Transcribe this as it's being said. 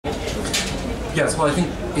Yes, well, I think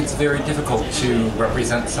it's very difficult to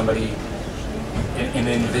represent somebody, an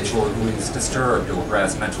individual who is disturbed or who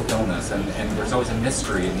has mental illness, and there's always a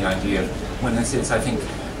mystery in the idea of when this is. I think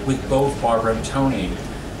with both Barbara and Tony,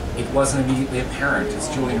 it wasn't immediately apparent. As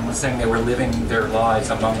Julianne was saying, they were living their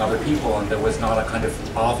lives among other people, and there was not a kind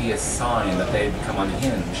of obvious sign that they had become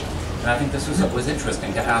unhinged. And I think this was what was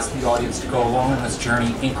interesting, to ask the audience to go along on this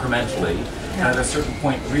journey incrementally, and at a certain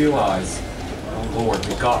point realize, oh Lord,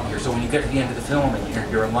 we've gotten here. So when you get to the end of the film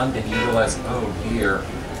and you're in London, you realize, oh dear,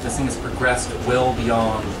 this thing has progressed well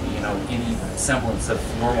beyond, any semblance of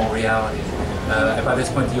normal reality. And by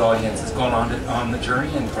this point, the audience has gone on the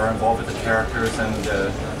journey and are involved with the characters and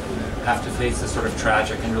have to face this sort of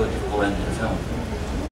tragic and really difficult end of the film.